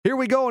Here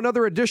we go,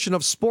 another edition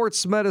of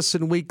Sports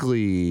Medicine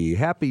Weekly.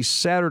 Happy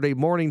Saturday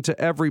morning to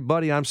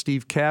everybody. I'm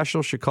Steve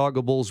Cashel,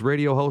 Chicago Bulls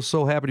radio host.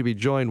 So happy to be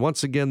joined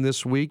once again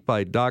this week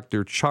by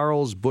Dr.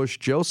 Charles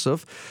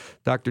Bush-Joseph.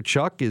 Dr.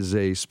 Chuck is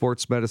a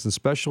sports medicine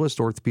specialist,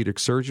 orthopedic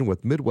surgeon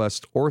with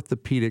Midwest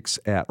Orthopedics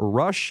at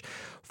Rush.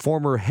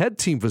 Former head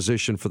team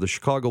physician for the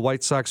Chicago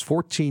White Sox,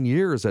 14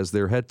 years as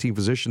their head team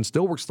physician,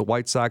 still works the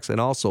White Sox and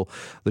also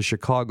the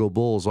Chicago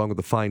Bulls, along with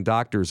the fine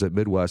doctors at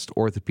Midwest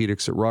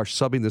Orthopedics at Rush.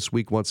 Subbing this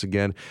week once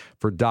again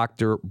for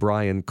Dr.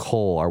 Brian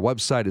Cole. Our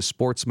website is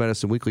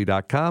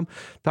sportsmedicineweekly.com.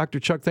 Dr.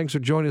 Chuck, thanks for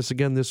joining us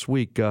again this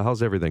week.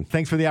 How's everything?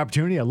 Thanks for the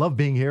opportunity. I love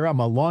being here. I'm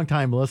a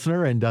longtime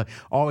listener and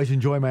always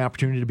enjoy my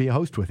opportunity to be a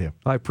host with you.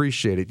 I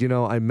appreciate it. You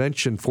know, I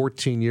mentioned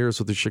 14 years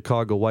with the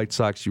Chicago White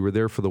Sox. You were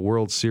there for the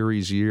World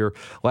Series year.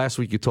 Last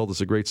week you told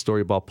us a great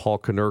story about Paul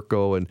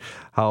Konerko and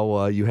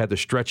how you had to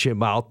stretch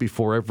him out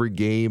before every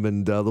game,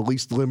 and the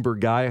least limber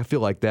guy. I feel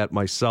like that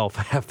myself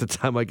half the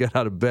time I get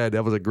out of bed.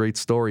 That was a great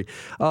story.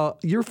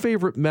 Your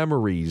favorite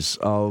memories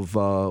of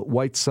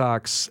White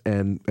Sox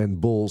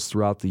and Bulls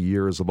throughout the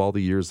years, of all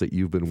the years that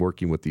you've been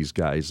working with these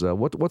guys,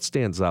 what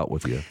stands out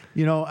with you?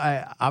 You know,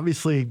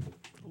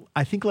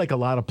 I think like a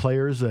lot of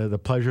players, the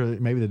pleasure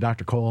that maybe that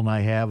Dr. Cole and I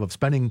have of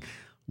spending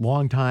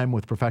long time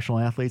with professional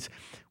athletes,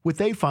 what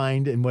they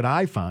find and what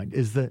I find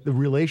is that the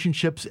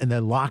relationships in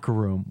the locker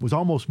room was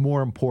almost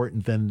more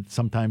important than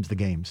sometimes the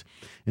games,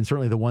 and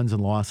certainly the wins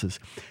and losses.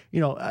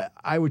 You know,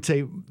 I would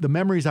say the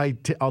memories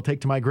I'll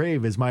take to my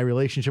grave is my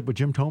relationship with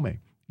Jim Thome.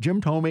 Jim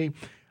Thome,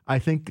 I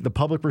think the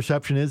public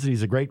perception is that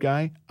he's a great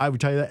guy. I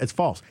would tell you that it's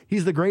false.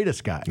 He's the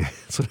greatest guy.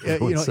 That's what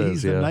everyone says,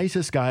 he's the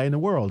nicest guy in the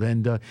world,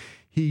 and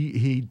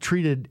he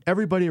treated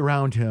everybody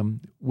around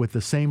him with the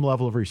same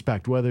level of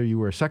respect, whether you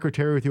were a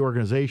secretary with the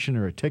organization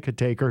or a ticket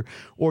taker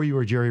or you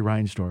were Jerry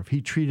Reinsdorf.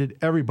 He treated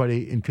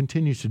everybody and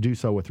continues to do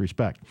so with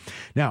respect.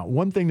 Now,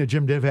 one thing that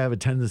Jim did have a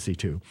tendency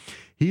to,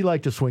 he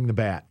liked to swing the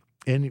bat.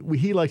 And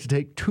he liked to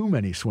take too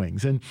many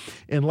swings. And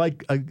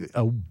like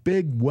a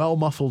big,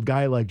 well-muscled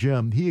guy like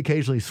Jim, he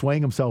occasionally swung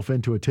himself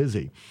into a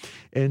tizzy.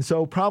 And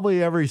so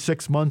probably every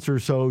 6 months or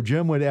so,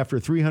 Jim would, after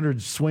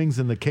 300 swings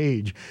in the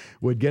cage,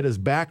 would get his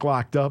back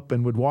locked up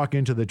and would walk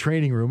into the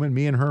training room, and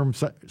me and Herm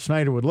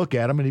Snyder would look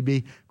at him, and he'd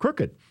be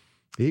crooked.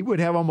 He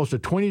would have almost a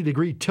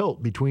 20-degree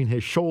tilt between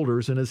his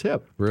shoulders and his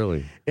hip.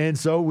 Really? And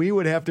so we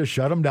would have to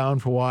shut him down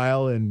for a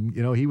while, and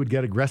he would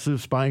get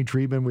aggressive spine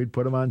treatment. We'd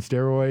put him on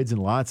steroids and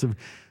lots of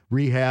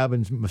rehab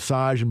and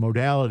massage and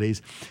modalities.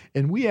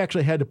 And we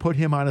actually had to put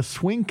him on a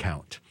swing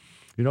count.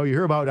 You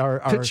hear about our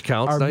pitch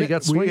counts. Now you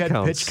got swing counts. We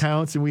had pitch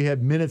counts and we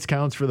had minutes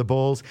counts for the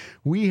Bulls.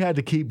 We had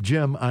to keep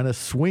Jim on a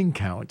swing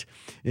count,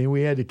 and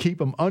we had to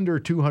keep him under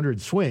 200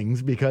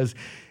 swings because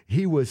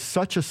he was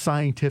such a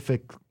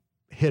scientific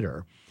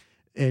hitter.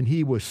 And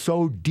he was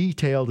so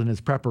detailed in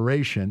his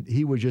preparation,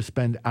 he would just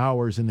spend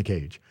hours in the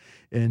cage.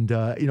 And,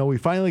 we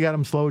finally got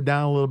him slowed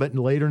down a little bit. And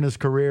later in his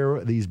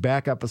career, these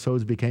back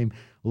episodes became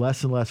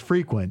less and less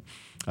frequent.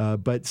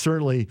 But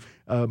certainly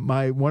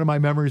one of my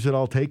memories that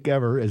I'll take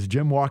ever is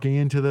Jim walking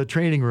into the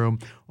training room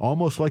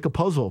almost like a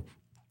puzzle.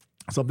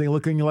 Something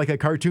looking like a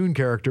cartoon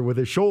character with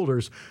his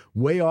shoulders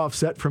way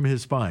offset from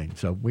his spine.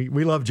 So we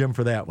love Jim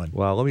for that one.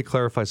 Well, let me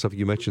clarify something.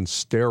 You mentioned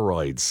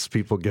steroids.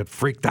 People get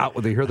freaked out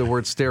when they hear the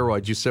word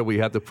steroids. You said we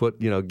had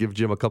to give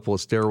Jim a couple of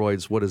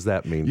steroids. What does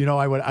that mean?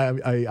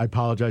 I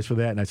apologize for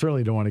that, and I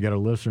certainly don't want to get our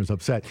listeners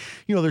upset.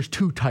 There's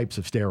two types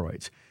of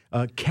steroids.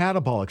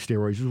 Catabolic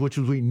steroids, which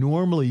is we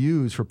normally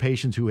use for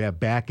patients who have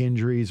back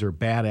injuries or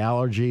bad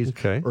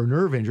allergies or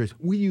nerve injuries,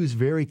 we use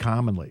very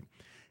commonly.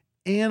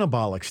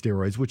 Anabolic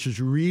steroids, which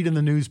is read in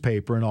the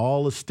newspaper and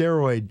all the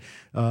steroid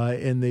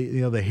in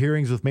the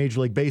hearings with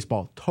Major League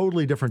Baseball,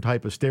 totally different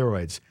type of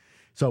steroids.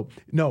 So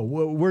no,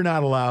 we're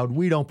not allowed.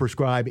 We don't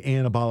prescribe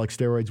anabolic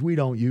steroids. We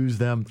don't use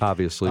them.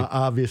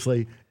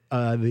 Obviously.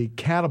 The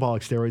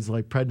catabolic steroids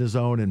like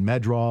prednisone and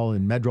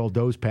Medrol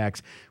dose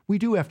packs, we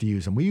do have to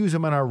use them. We use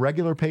them on our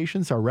regular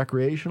patients, our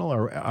recreational,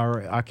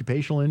 our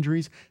occupational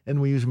injuries,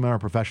 and we use them on our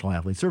professional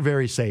athletes. They're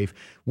very safe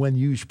when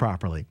used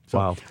properly. So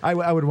wow.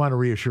 I would want to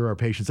reassure our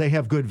patients they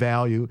have good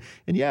value.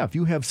 And yeah, if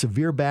you have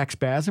severe back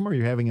spasm or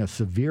you're having a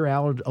severe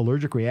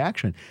allergic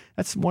reaction,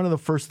 that's one of the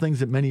first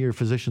things that many of your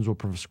physicians will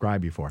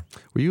prescribe you for.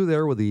 Were you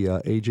there with the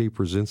A.J.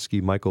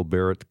 Brzezinski, Michael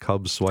Barrett,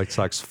 Cubs-White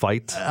Sox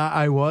fight?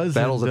 I was.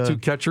 Battles of two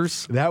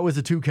catchers? That was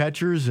the two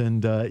catchers,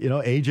 and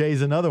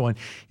AJ's another one.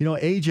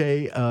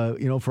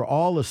 AJ, for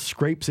all the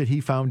scrapes that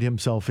he found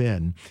himself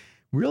in,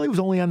 really was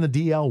only on the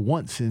DL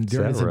once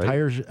during his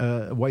entire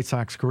White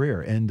Sox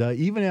career, and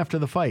even after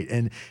the fight,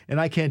 and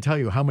I can't tell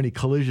you how many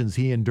collisions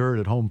he endured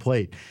at home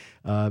plate.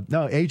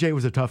 No, AJ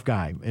was a tough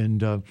guy,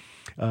 and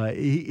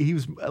he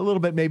was a little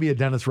bit maybe a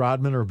Dennis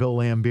Rodman or Bill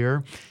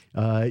Laimbeer.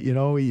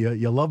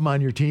 You love him on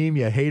your team,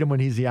 you hate him when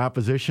he's the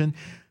opposition.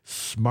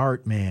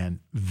 Smart man,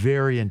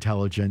 very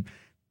intelligent.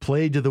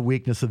 Played to the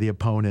weakness of the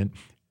opponent,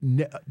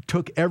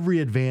 took every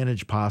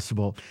advantage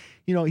possible.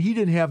 He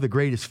didn't have the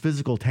greatest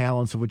physical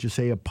talents of what you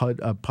say a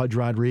Pudge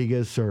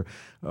Rodriguez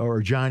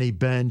or Johnny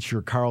Bench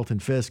or Carlton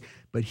Fisk,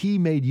 but he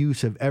made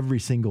use of every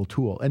single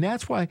tool. And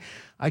that's why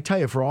I tell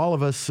you, for all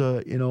of us,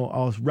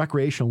 all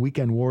recreational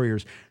weekend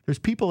warriors, there's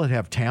people that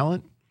have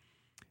talent.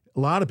 A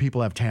lot of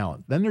people have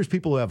talent. Then there's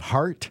people who have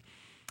heart.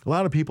 A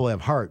lot of people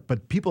have heart,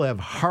 but people have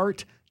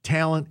heart,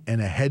 talent,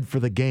 and a head for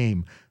the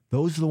game.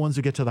 Those are the ones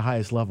that get to the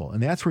highest level.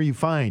 And that's where you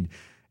find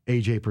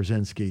A.J.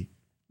 Pierzynski,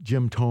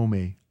 Jim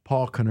Thome,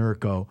 Paul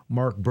Konerko,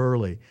 Mark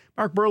Burley.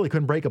 Mark Burley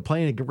couldn't break a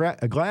plane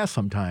of glass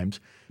sometimes,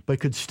 but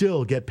could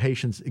still get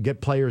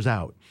players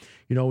out.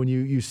 When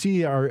you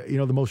see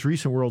the most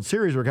recent World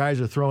Series where guys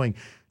are throwing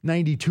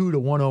 92 to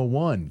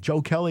 101.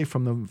 Joe Kelly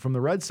from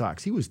the Red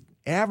Sox, he was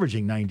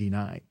averaging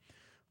 99.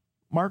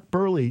 Mark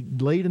Burley,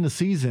 late in the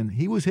season,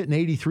 he was hitting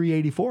 83,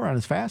 84 on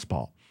his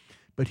fastball.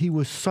 But he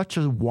was such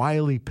a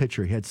wily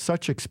pitcher. He had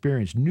such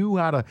experience, knew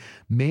how to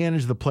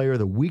manage the player,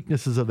 the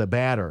weaknesses of the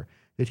batter,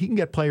 that he can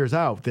get players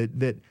out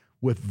that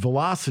with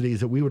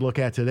velocities that we would look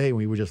at today and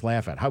we would just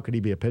laugh at. How could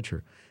he be a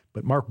pitcher?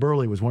 But Mark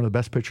Burley was one of the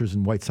best pitchers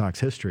in White Sox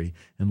history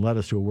and led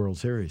us to a World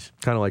Series.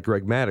 Kind of like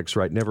Greg Maddux,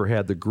 right? Never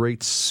had the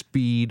great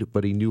speed,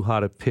 but he knew how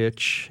to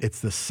pitch.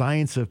 It's the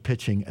science of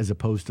pitching as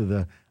opposed to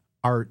the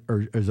art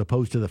or as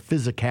opposed to the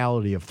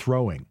physicality of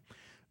throwing.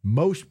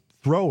 Most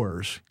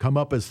throwers come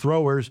up as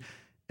throwers,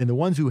 and the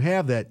ones who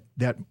have that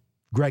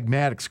Greg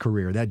Maddux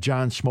career, that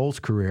John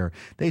Smoltz career,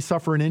 they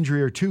suffer an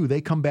injury or two.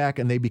 They come back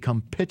and they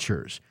become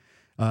pitchers.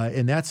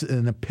 And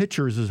the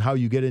pitchers is how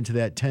you get into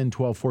that 10,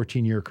 12,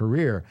 14-year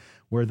career,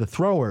 where the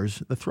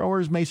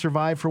throwers may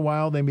survive for a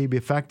while, they may be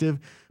effective,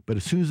 but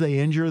as soon as they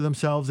injure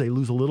themselves, they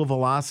lose a little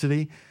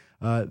velocity,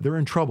 they're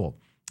in trouble.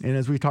 And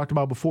as we talked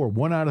about before,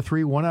 1 out of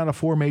 3, 1 out of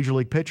 4 major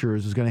league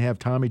pitchers is going to have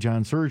Tommy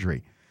John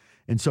surgery.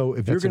 And so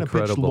if you're going to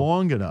pitch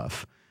long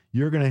enough,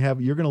 you're going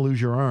to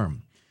lose your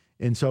arm.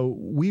 And so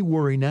we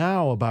worry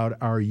now about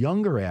our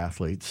younger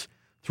athletes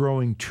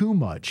throwing too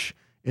much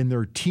in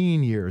their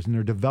teen years, in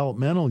their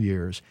developmental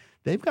years.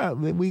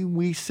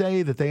 We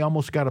say that they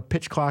almost got a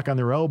pitch clock on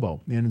their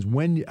elbow.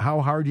 And how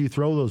hard do you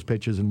throw those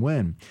pitches and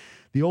when?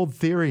 The old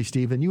theory,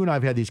 Steve, and you and I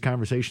have had these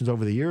conversations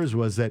over the years,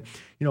 was that,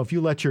 if you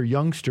let your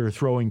youngster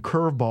throwing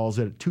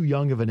curveballs at too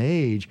young of an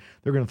age,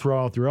 they're going to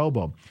throw out their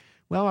elbow.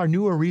 Well, our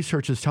newer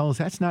research is telling us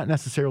that's not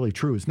necessarily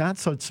true. It's not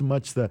so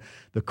much the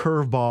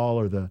curveball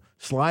or the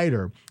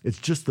slider. It's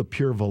just the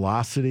pure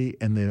velocity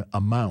and the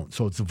amount.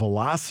 So it's the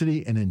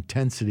velocity and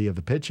intensity of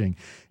the pitching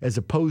as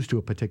opposed to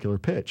a particular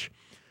pitch.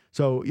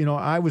 So,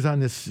 I was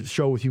on this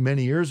show with you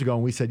many years ago,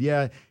 and we said,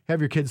 have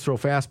your kids throw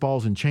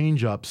fastballs and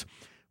changeups.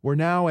 We're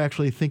now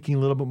actually thinking a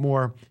little bit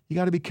more, you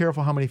got to be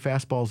careful how many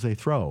fastballs they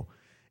throw.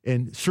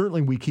 And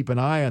certainly we keep an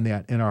eye on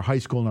that in our high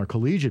school and our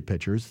collegiate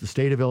pitchers. The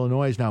state of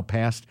Illinois has now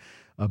passed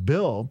a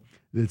bill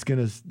that's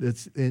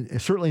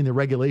certainly in the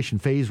regulation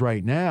phase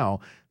right now,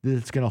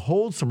 that's going to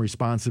hold some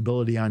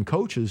responsibility on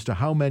coaches to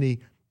how many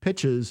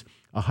pitches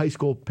a high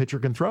school pitcher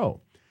can throw.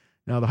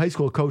 Now, the high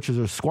school coaches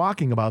are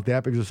squawking about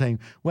that because they're saying,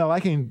 well,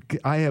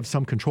 I have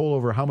some control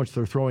over how much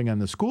they're throwing on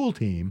the school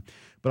team,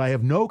 but I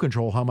have no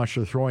control how much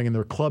they're throwing in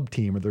their club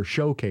team or their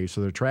showcase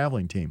or their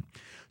traveling team.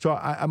 So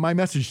my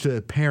message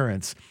to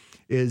parents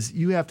is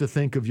you have to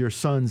think of your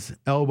son's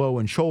elbow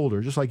and shoulder,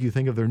 just like you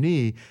think of their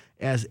knee,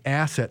 as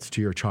assets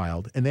to your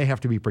child, and they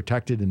have to be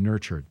protected and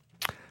nurtured.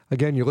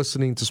 Again, you're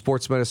listening to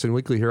Sports Medicine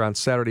Weekly here on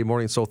Saturday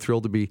morning. So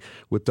thrilled to be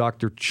with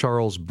Dr.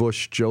 Charles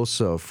Bush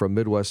Joseph from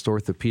Midwest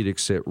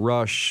Orthopedics at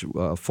Rush,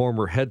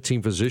 former head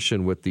team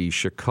physician with the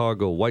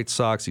Chicago White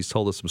Sox. He's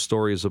told us some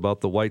stories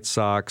about the White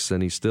Sox,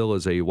 and he still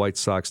is a White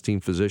Sox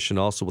team physician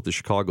also with the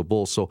Chicago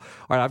Bulls. So, all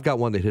right, I've got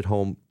one that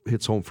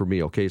hits home for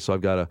me, okay? So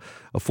I've got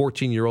a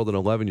 14-year-old and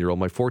an 11-year-old.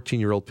 My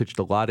 14-year-old pitched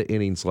a lot of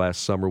innings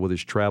last summer with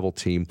his travel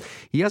team.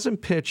 He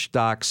hasn't pitched,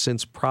 Doc,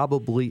 since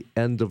probably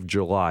end of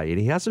July, and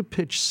he hasn't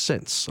pitched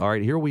since. All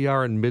right, here we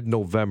are in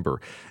mid-November,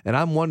 and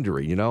I'm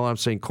wondering, I'm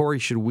saying, Corey,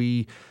 should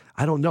we –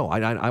 I don't know.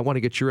 I want to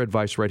get your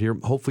advice right here.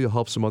 Hopefully it'll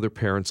help some other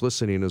parents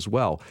listening as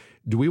well.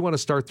 Do we want to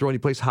start throwing? He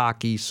plays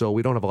hockey, so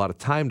we don't have a lot of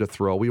time to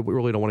throw. We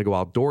really don't want to go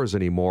outdoors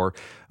anymore.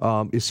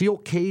 Is he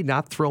okay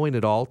not throwing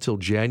at all till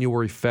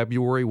January,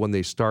 February when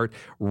they start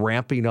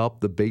ramping up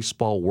the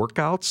baseball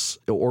workouts?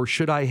 Or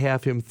should I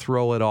have him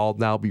throw it all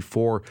now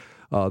before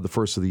the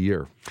first of the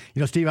year?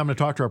 Steve, I'm going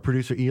to talk to our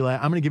producer, Eli.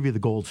 I'm going to give you the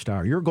gold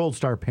star. You're a gold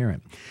star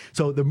parent.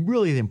 So the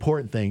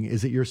important thing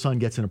is that your son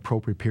gets an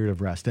appropriate period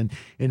of rest.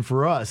 And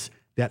for us,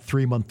 that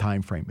 3-month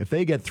time frame. If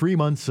they get 3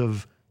 months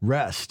of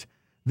rest,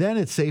 then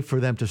it's safe for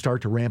them to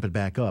start to ramp it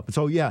back up. And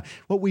so,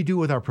 what we do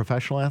with our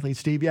professional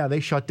athletes, Steve, they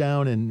shut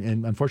down,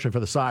 and unfortunately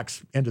for the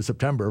Sox, end of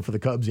September, for the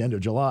Cubs, end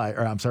of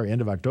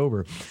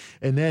October.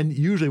 And then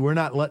usually we're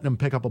not letting them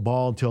pick up a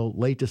ball until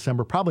late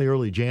December, probably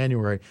early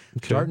January,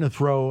 starting to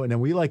throw. And then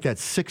we like that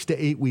 6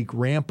 to 8 week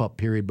ramp up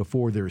period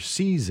before their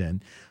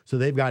season, so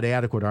they've got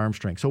adequate arm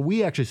strength. So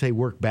we actually say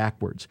work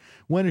backwards.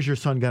 When is your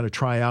son going to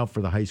try out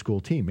for the high school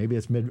team? Maybe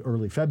it's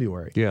early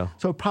February. Yeah.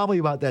 So probably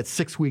about that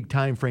 6-week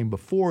time frame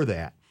before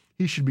that,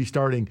 he should be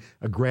starting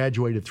a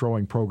graduated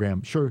throwing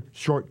program. Sure,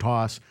 short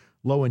toss,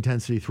 low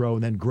intensity throw,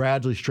 and then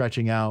gradually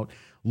stretching out,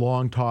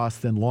 long toss,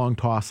 then long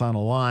toss on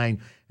a line.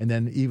 And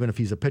then even if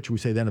he's a pitcher, we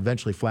say then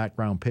eventually flat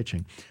ground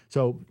pitching.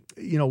 So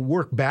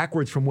work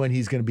backwards from when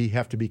he's going to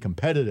have to be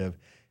competitive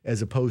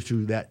as opposed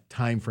to that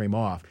time frame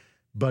off.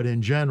 But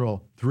in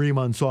general, 3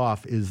 months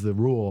off is the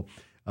rule.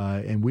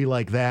 And we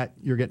like that.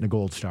 You're getting a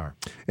gold star.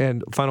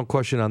 And final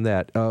question on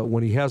that.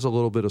 When he has a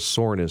little bit of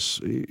soreness,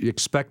 you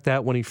expect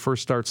that when he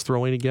first starts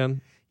throwing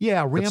again?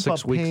 Yeah, ramp up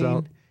 6 weeks pain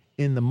out?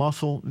 in the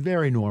muscle,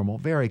 very normal,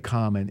 very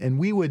common. And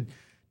we would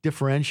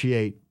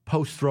differentiate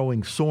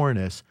post-throwing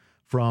soreness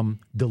from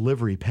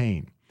delivery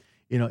pain.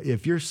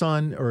 If your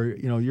son or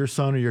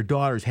your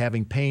daughter is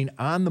having pain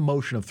on the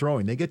motion of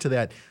throwing, they get to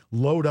that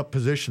load up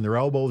position, their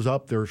elbows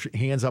up, their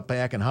hands up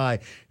back and high,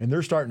 and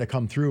they're starting to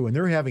come through and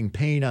they're having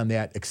pain on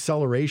that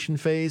acceleration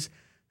phase,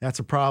 that's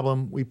a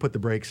problem. We put the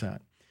brakes on.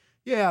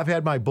 Yeah, I've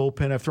had my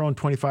bullpen. I've thrown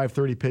 25,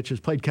 30 pitches,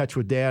 played catch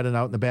with dad and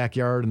out in the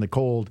backyard in the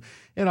cold,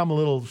 and I'm a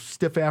little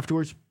stiff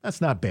afterwards.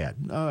 That's not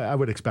bad. I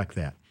would expect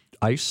that.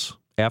 Ice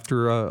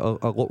after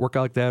a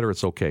workout like that, or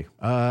it's okay?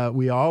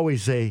 We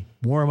always say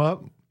warm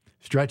up,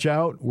 stretch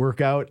out,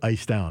 work out,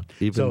 ice down.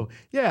 So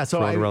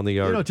around the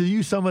yard. To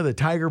use some of the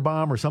Tiger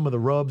Balm or some of the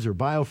rubs or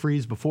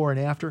BioFreeze before and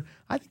after,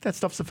 I think that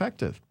stuff's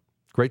effective.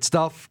 Great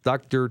stuff,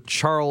 Dr.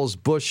 Charles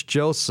Bush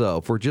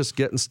Joseph. We're just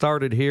getting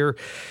started here.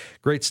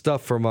 Great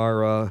stuff from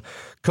our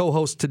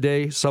co-host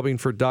today, subbing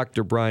for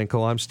Dr. Brian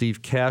Cole. I'm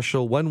Steve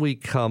Cashel. When we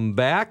come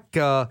back,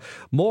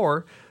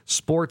 more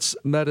Sports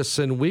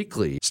Medicine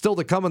Weekly. Still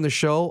to come on the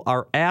show,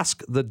 our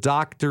Ask the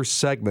Doctor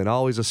segment.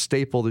 Always a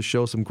staple to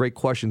show some great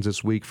questions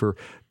this week for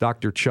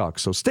Dr. Chuck.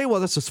 So stay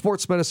with us at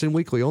Sports Medicine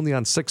Weekly, only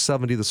on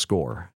 670 The Score.